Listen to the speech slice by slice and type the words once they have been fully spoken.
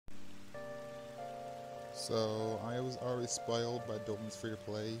So I was already spoiled by Dolphin's free to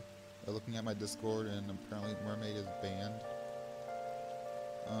play by looking at my Discord, and apparently Mermaid is banned.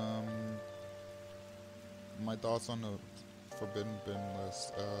 Um, my thoughts on the Forbidden Bin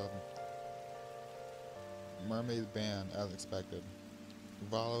list. Mermaid banned as expected.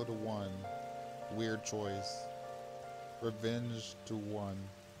 Valo to 1, weird choice. Revenge to 1.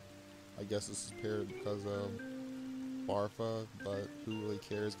 I guess this is paired because of Barfa, but who really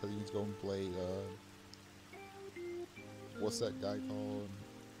cares because you can go and play, what's that guy called?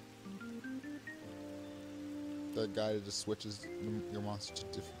 That guy that just switches your monster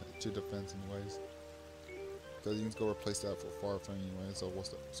to defense anyways. Because you can go replace that for Farfang anyway, so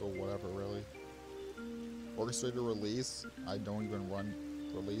so whatever really. Orchestrated release, I don't even run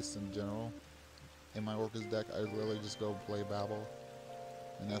release in general. In my Orcus deck, I literally just go play Babel.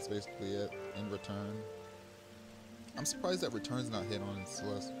 And that's basically it in return. I'm surprised that return's not hit on this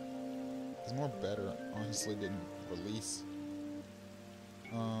list. It's more better, honestly, than release.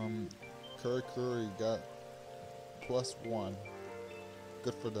 Curry got +1.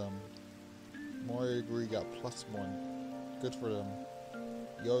 Good for them. Moriguri got +1. Good for them.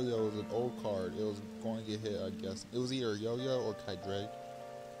 Yo-Yo is an old card. It was going to get hit, I guess. It was either Yo-Yo or Kite Drake.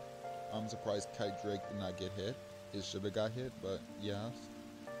 I'm surprised Kite Drake did not get hit. It should have got hit, but yeah.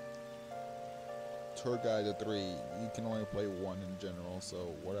 Tour Guide to 3. You can only play 1 in general,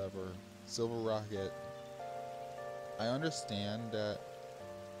 so whatever. Silver Rocket. I understand that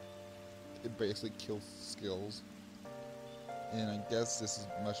it basically kills skills. And I guess this is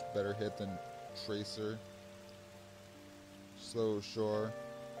much better hit than Tracer. So sure.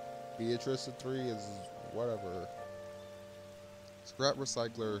 Beatrice to 3 is whatever. Scrap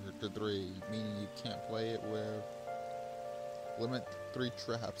Recycler to 3, meaning you can't play it with limit 3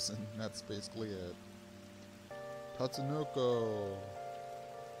 traps, and that's basically it. Tatsunoko.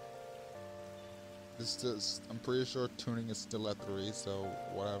 I'm pretty sure tuning is still at 3, so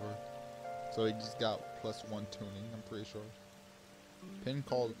whatever. So they just got +1 tuning, I'm pretty sure. Pin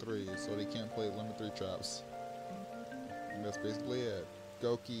call to 3, so they can't play limit 3 traps. And that's basically it.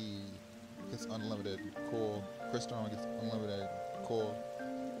 Gouki gets unlimited, cool. Crystal gets unlimited, cool.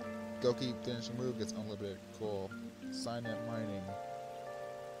 Gouki finishing move gets unlimited, cool. Signet mining.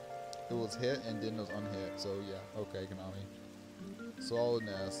 It was hit and then it was unhit, so yeah, okay, Konami.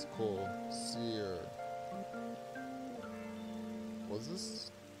 Solidness, cool. Seer. Was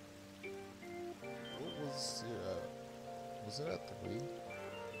this? What was Seer at? Was it at 3?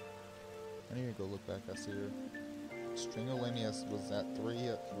 I need to go look back at Seer. Stringolinius was at 3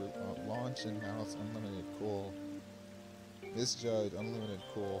 at launch, and now it's unlimited, cool. Misjudge, unlimited,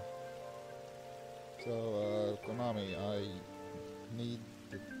 cool. So, Konami, I need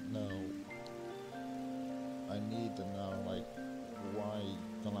to know. I need to know, like, why,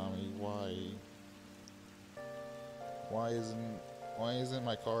 Konami, why? Why isn't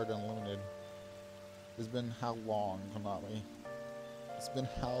my card unlimited? It's been how long, Konami? It's been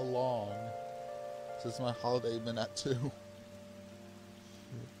how long since my holiday been at 2?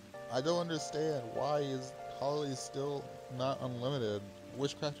 I don't understand. Why is holiday still not unlimited?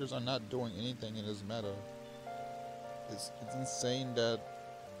 Witchcrafters are not doing anything in this meta. It's insane that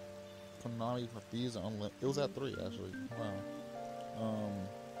Konami refused to unlimited. It was at 3 actually. Wow.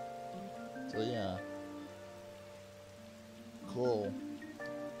 So yeah. Cool.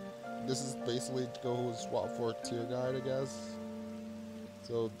 This is basically to go swap for a tier guide, I guess.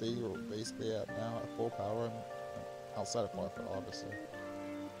 So they were basically now at full power, outside of Firefly, obviously.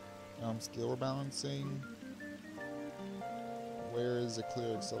 Skill rebalancing. Where is the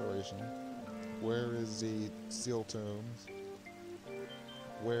clear acceleration? Where is the seal tombs?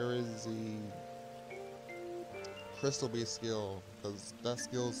 Where is the crystal beast skill? Because that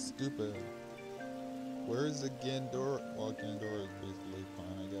skill is stupid. Where is the Gandor? Well, Gandor is basically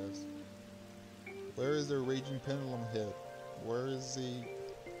fine, I guess. Where is the raging pendulum hit? Where is the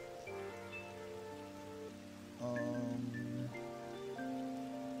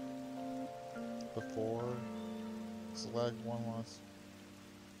before select one loss?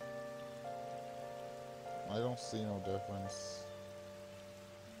 I don't see no difference.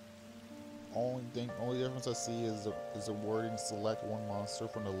 Only difference I see is the wording select one monster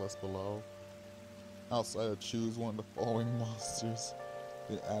from the list below. Outside of choose one of the following monsters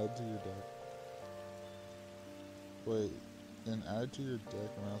and add it to your deck. Wait, then add to your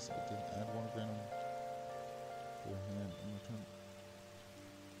deck and also can add one random to your hand in return.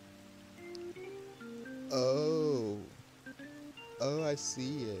 Oh, I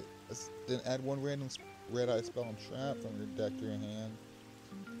see it. Then add one random red eye spell and trap from your deck to your hand.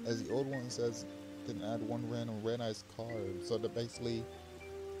 As the old one says, then add one random red eyes card. So that basically,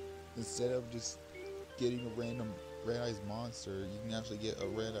 instead of just getting a random red-eyes monster, you can actually get a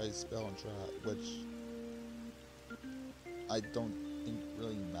red-eyes spell and trap, which I don't think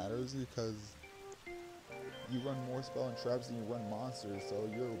really matters because you run more spell and traps than you run monsters, so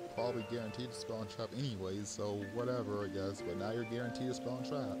you're probably guaranteed to spell and trap anyways, so whatever, I guess. But now you're guaranteed to spell and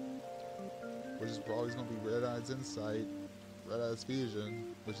trap, which is probably going to be Red Eyes Insight, Red Eyes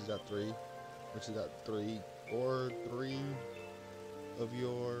Fusion, which is at 3, or 3 of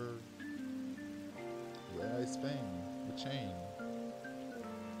your Red Eyes Fang, the chain.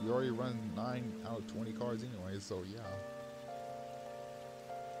 You already run 9 out of 20 cards anyway, so yeah.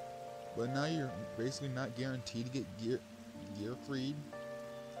 But now you're basically not guaranteed to get gear freed,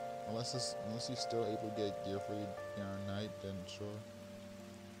 unless you're still able to get gear freed in our night. Then sure.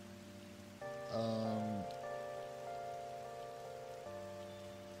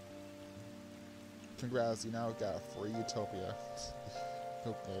 Congrats, you now got a free Utopia.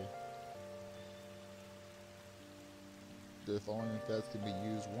 Okay. The following effects can be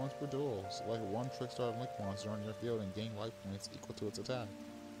used once per duel. Select one Trickstar Link monster on your field and gain life points equal to its attack.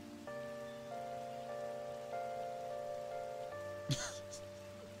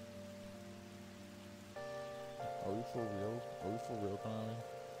 Are we for real? Are we for real, Konami?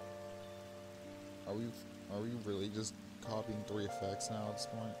 Are we really just copying 3 effects now at this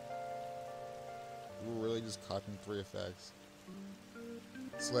point? We're really just copying 3 effects.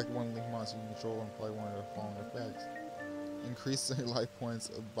 Select one Link monster you control and play one of the following effects. Increase their life points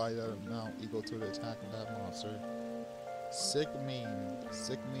by that amount equal to the attack of that monster. Sick meme,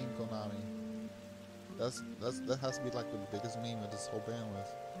 Konami. That has to be like the biggest meme of this whole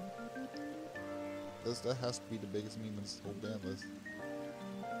bandlist. That has to be the biggest meme of this whole bandlist.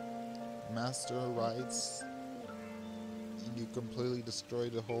 Master rights. You completely destroy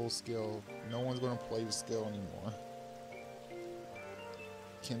the whole skill. No one's gonna play the skill anymore.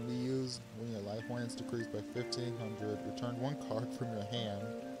 Can be used when your life points decrease by 1500. Return 1 card from your hand,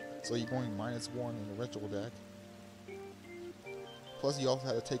 so you're going -1 in the ritual deck. Plus, you also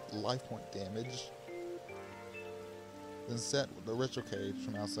had to take the life point damage. Then set the ritual cage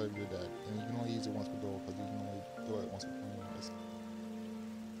from outside of your deck, and you can only use it once per duel because you can only do it once per anyways.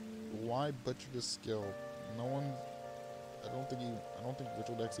 Why butcher this skill? No one. I don't think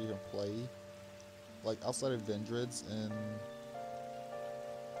ritual decks even play. Like outside of Vendrids and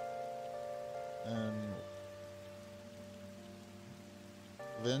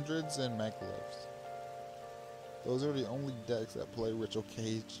Megaliths. Those are the only decks that play Ritual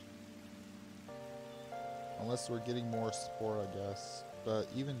Cage. Unless we're getting more support, I guess. But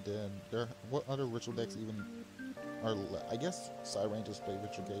even then, what other Ritual decks even are I guess Side Rangers play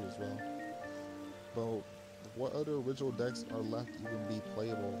Ritual Cage as well. But what other Ritual decks are left to even be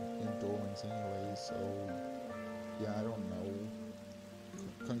playable in Duel Links anyway, so yeah, I don't know.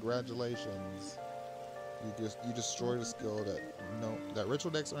 Congratulations. You destroyed a skill that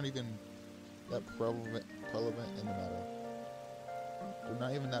Ritual decks aren't even that prevalent in the meta. They're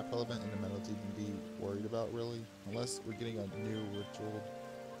not even that prevalent in the meta to even be worried about, really, unless we're getting a new Ritual.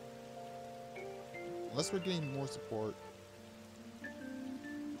 Unless we're getting more support.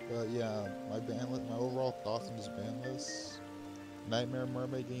 But yeah, my overall thoughts on this ban list: Nightmare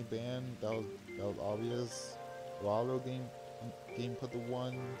Mermaid getting banned, that was obvious. Waldo getting put to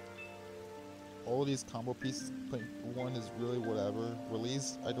 1. All these combo pieces put 1 is really whatever.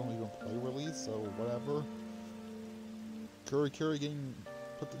 Release, I don't even play Release, so whatever. Curry getting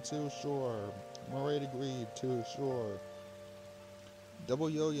put to 2, sure. Mermaid agreed, 2, sure. Double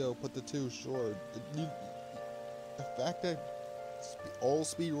Yo-Yo put to 2, sure. The fact that all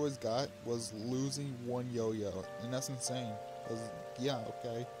Speedroids got was losing 1 Yo-Yo, and that's insane. Yeah,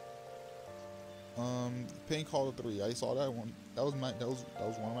 okay. Pain Call to 3. I saw that one. That was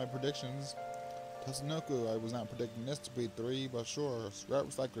one of my predictions. Tatsunoko, I was not predicting this to be 3, but sure. Scrap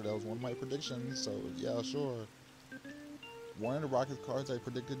Recycler, that was one of my predictions, so yeah, sure. One of the Rocket cards I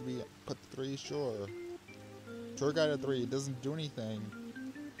predicted to be put to 3, sure. Tour Guide at 3, it doesn't do anything.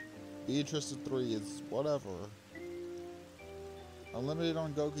 Beatrice at 3 is whatever. Unlimited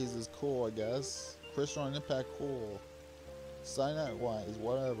on Goukis is cool, I guess. Crystal on Impact, cool. Cyanide Wise,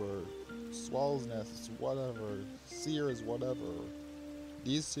 whatever. Swallow's Nest is whatever. Seer is whatever.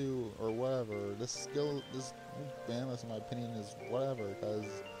 These 2 or whatever. This ban list, in my opinion, is whatever,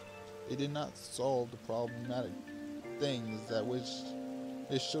 because it did not solve the problematic things that which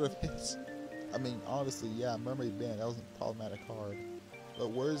it should have hit. I mean, obviously, yeah, Mermaid ban, that was a problematic card.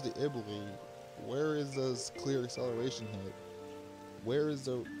 But where's the Ibli? Where is this Clear Acceleration hit? Where is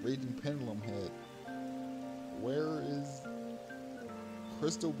the Raging Pendulum hit? Where is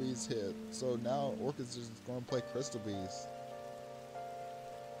Crystal Beast hit? So now Orchid's just going to play Crystal Beast.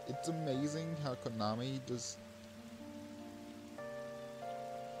 It's amazing how Konami just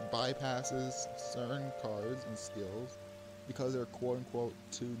bypasses certain cards and skills because they're quote unquote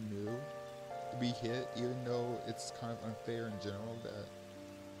too new to be hit, even though it's kind of unfair in general that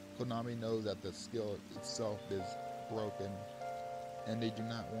Konami knows that the skill itself is broken and they do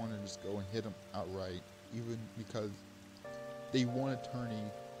not want to just go and hit them outright, even because they won a tourney.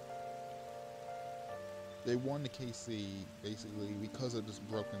 They won the KC basically because of this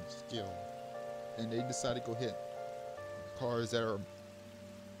broken skill, and they decided to go hit cards that are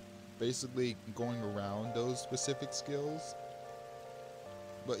basically going around those specific skills.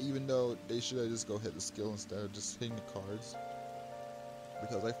 But even though they should have just go hit the skill instead of just hitting the cards,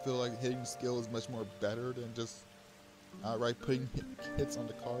 because I feel like hitting the skill is much more better than just outright putting hits on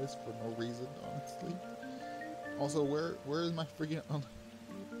the cards for no reason, honestly. Also, where is my freaking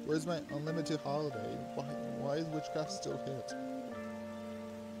where's my unlimited holiday? Why is witchcraft still hit?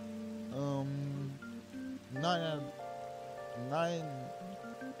 9 out of 9.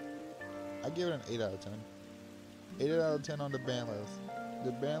 I give it an 8 out of 10. 8 out of 10 on the ban list.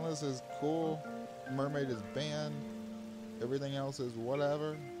 The ban list is cool. Mermaid is banned. Everything else is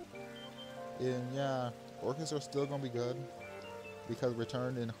whatever. And yeah, Orchestra is still gonna be good because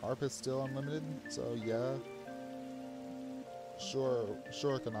Return and Harp is still unlimited. So yeah, sure,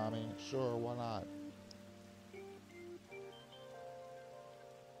 Konami, sure, why not?